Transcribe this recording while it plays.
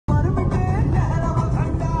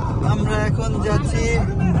এখন যাচ্ছি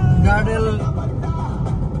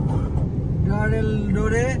ডার্ডেল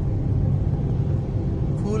ডোরে,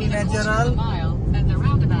 ফুল ন্যাচারাল।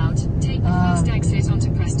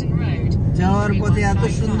 যাওয়ার পথে এত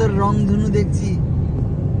সুন্দর রংধনু দেখছি,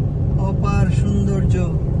 অপার সৌন্দর্য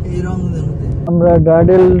এই রংধনুতে। আমরা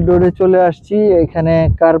ডার্ডেল ডোরে চলে আসছি। এখানে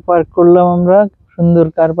কার পার্ক করলাম আমরা, সুন্দর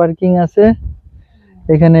কার পার্কিং আছে,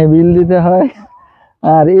 এখানে বিল দিতে হয়।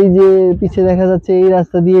 আর এই যে পিছে দেখা যাচ্ছে এই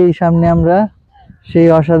রাস্তা দিয়ে এই সামনে আমরা সেই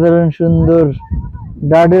অসাধারণ সুন্দর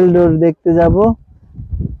ডার্ডেল ডোর দেখতে যাব।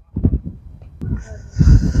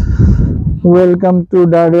 Welcome to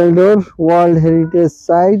ডার্ডেল door world heritage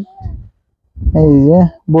site. এই যে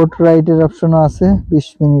বোট রাইডের অপশনও আছে, 20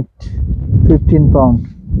 মিনিট, 15 পাউন্ড।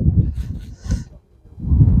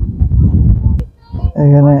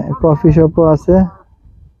 এখানে কফি শপও আছে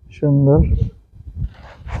সুন্দর।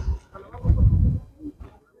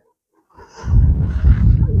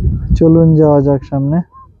 চলুন যাওয়া যাক সামনে।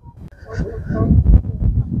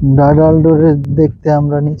 ডার্ডেল ডোরে দেখতে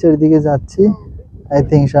আমরা নিচের দিকে যাচ্ছি, আই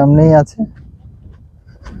থিঙ্ক সামনেই আছে।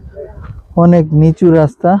 অনেক নিচু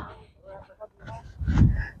রাস্তা,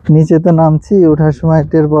 নিচে তো নামছি, ওঠার সময়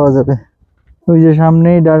টের পাওয়া যাবে। ওই যে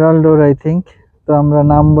সামনেই ডার্ডেল ডোর আই থিঙ্ক। তো আমরা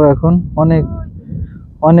নামবো এখন, অনেক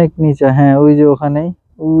অনেক নিচে। হ্যাঁ ওই যে ওখানেই,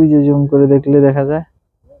 ওই যে জুম করে দেখলে দেখা যায়,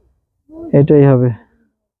 এটাই হবে।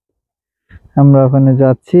 আমরা ওখানে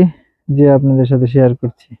যাচ্ছি, যে আপনাদের সাথে শেয়ার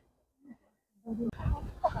করছি।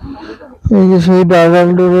 এই যে সেই ডার্ডেল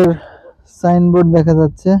ডোরের সাইনবোর্ড দেখা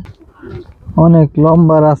যাচ্ছে, অনেক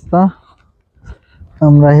লম্বা রাস্তা,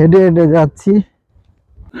 আমরা হেঁটে হেঁটে যাচ্ছি,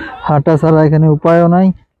 হাঁটা ছাড়া এখানে উপায়ও নাই।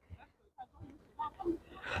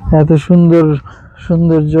 এত সুন্দর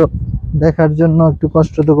সৌন্দর্য দেখার জন্য একটু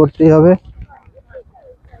কষ্ট তো করতেই হবে।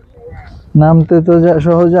 নামতে তো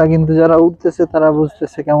সহজা, কিন্তু যারা উঠতেছে তারা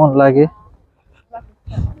বুঝতেছে কেমন লাগে।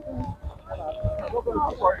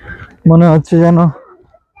 মনে হচ্ছে যেন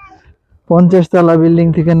 50 তলা বিল্ডিং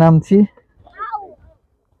থেকে নামছি।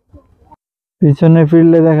 পিছনে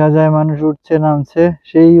ফিরলে দেখা যায় মানুষ উঠছে নামছে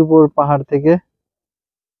সেই উপর পাহাড় থেকে।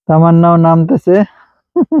 তামান্নাও নামতেছে।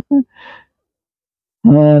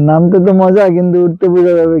 নামতে তো মজা, কিন্তু উঠতে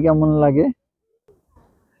বোঝা যাবে কেমন লাগে।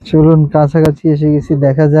 চলুন কাছাকাছি এসে গেছি,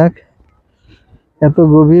 দেখা যাক। এত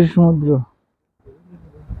গভীর সমুদ্র,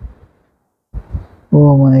 ও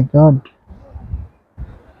মাই গড।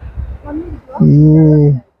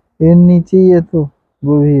 এর নিচেই এত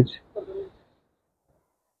গভীর,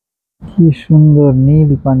 কি সুন্দর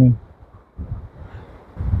নীল পানি।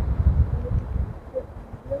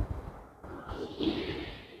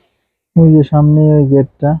 ওই যে সামনে ওই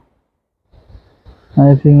গেটটা,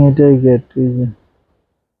 আই থিঙ্ক এটাই গেট। ওই যে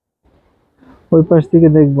ওই পাশ থেকে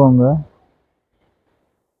দেখবো আমরা।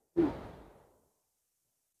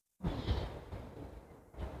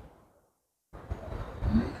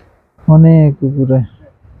 অনেক উপরে,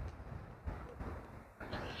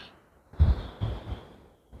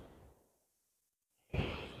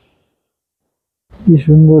 কি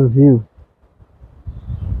সুন্দর ভিউ।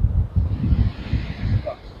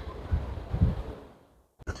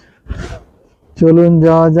 চলুন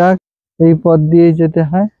যাওয়া যাক, এই পথ দিয়ে যেতে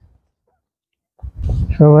হয়।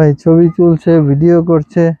 সবাই ছবি তুলছে, ভিডিও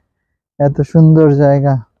করছে, এত সুন্দর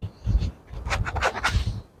জায়গা।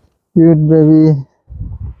 Cute baby,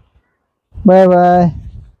 bye bye.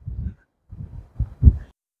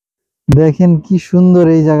 দেখেন কি সুন্দর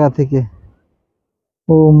এই জায়গা থেকে,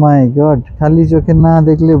 ও মাই গড, খালি চোখে না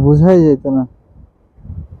দেখলে বোঝাই যেত না।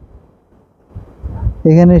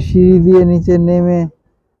 এখানে সিঁড়ি দিয়ে নিচে নেমে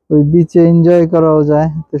ওই বিচে এনজয় করাও যায়,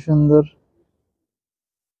 এত সুন্দর।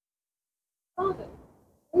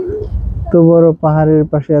 তো বড় পাহাড়ের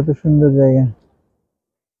পাশে এত সুন্দর জায়গা,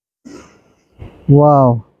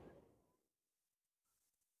 ওয়াও।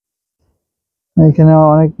 এখানে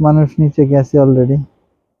অনেক মানুষ নিচে গেছে অলরেডি।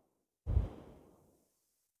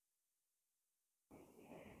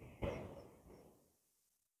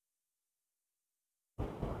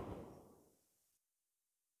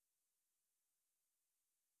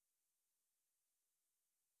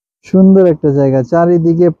 সুন্দর একটা জায়গা,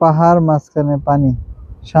 চারিদিকে পাহাড়, মাঝখানে পানি,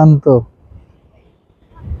 শান্ত।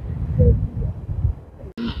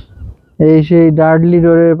 এই সেই ডার্ডলি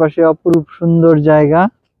ডোরের পাশে অপরূপ সুন্দর জায়গা।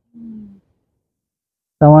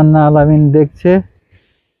 তামান্না আলামিন দেখছে,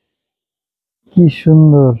 কি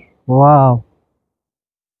সুন্দর, ওয়াও,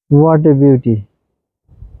 হোয়াট এ বিউটি।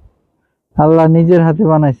 আল্লাহ নিজের হাতে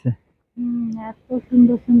বানাইছে। এত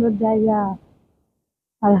সুন্দর সুন্দর জায়গা,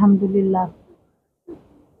 আলহামদুলিল্লাহ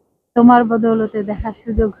তোমার বদৌলতে দেখার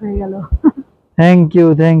সুযোগ হয়ে গেল। Thank you,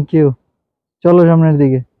 thank you. চলো সামনের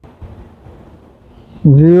দিকে।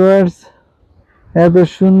 ভিউয়ার্স, এত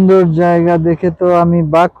সুন্দর জায়গা দেখে তো আমি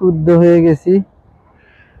বাকরুদ্ধ হয়ে গেছি,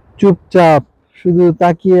 চুপচাপ শুধু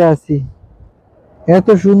তাকিয়ে আছি। এত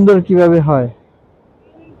সুন্দর কিভাবে হয়?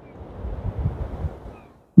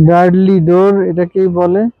 ডার্ডলি ডোর এটাকেই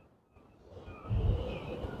বলে।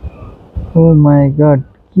 ও মাই গড,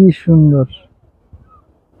 কি সুন্দর!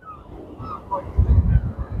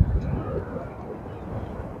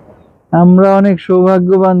 আমরা অনেক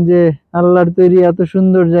সৌভাগ্যবান যে আল্লাহর তৈরি এত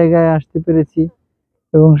সুন্দর জায়গায় আসতে পেরেছি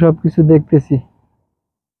এবং সবকিছু দেখতেছি।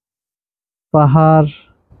 পাহাড়,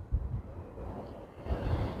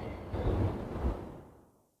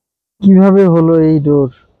 কিভাবে হলো এই ডোর?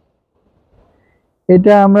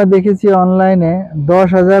 এটা আমরা দেখেছি অনলাইনে,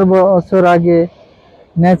 10,000 বছর আগে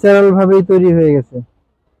ন্যাচারাল ভাবেই তৈরি হয়ে গেছে,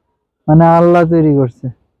 মানে আল্লাহ তৈরি করছে।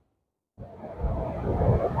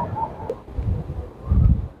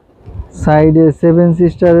 সাইডে 7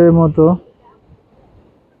 সিস্টারের মতো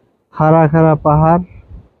খাড়া খাড়া পাহাড়,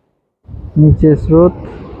 নিচে স্রোত,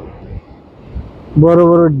 বড়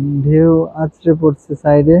বড় ঢেউ আছড়ে পড়ছে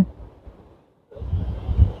সাইডে।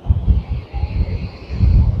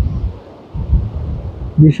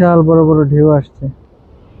 বিশাল বড় বড় ঢেউ আসছে।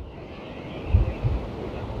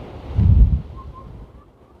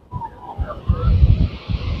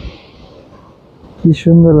 কি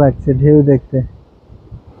সুন্দর লাগছে ঢেউ দেখতে।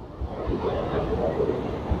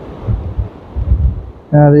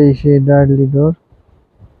 আর এই সেই ডার্ডলি ডোর,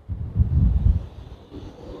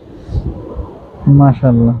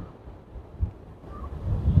 মাশাআল্লাহ।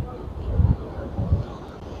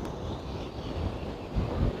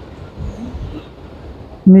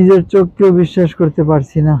 নিজের চোখকেও বিশ্বাস করতে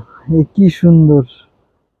পারছি না, এ কি সুন্দর!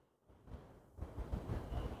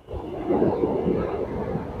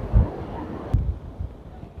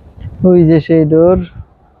 ওই যে সেই ডোর,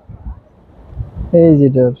 এই যে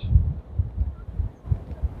ডোর।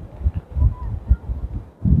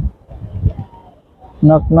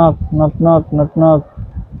 Knock knock knock knock knock knock.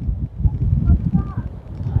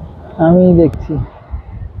 আমি দেখছি।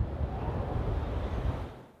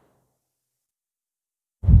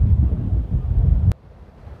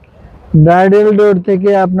 ডার্ডেল ডোর থেকে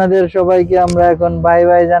আপনাদের সবাইকে আমরা এখন বাই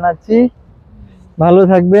বাই জানাচ্ছি। ভালো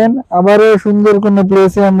থাকবেন। আবারও সুন্দর কোনো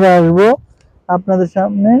প্লেসে আমরা আসব, আপনাদের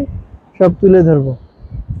সামনে সব তুলে ধরবো।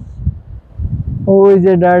 ওই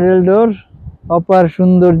যে ডার্ডেল ডোর, অপার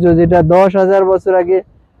সৌন্দর্য, যেটা 10,000 বছর আগে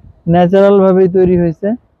ন্যাচারাল ভাবেই তৈরি হয়েছে।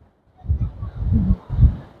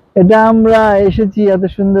 এটা আমরা এসেছি এত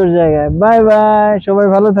সুন্দর জায়গায়। বাই বাই, সবাই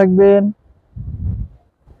ভালো থাকবেন।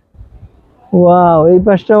 ওয়াও, এই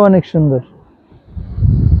পাশটাও অনেক সুন্দর।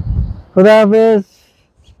 খোদা হাফেজ।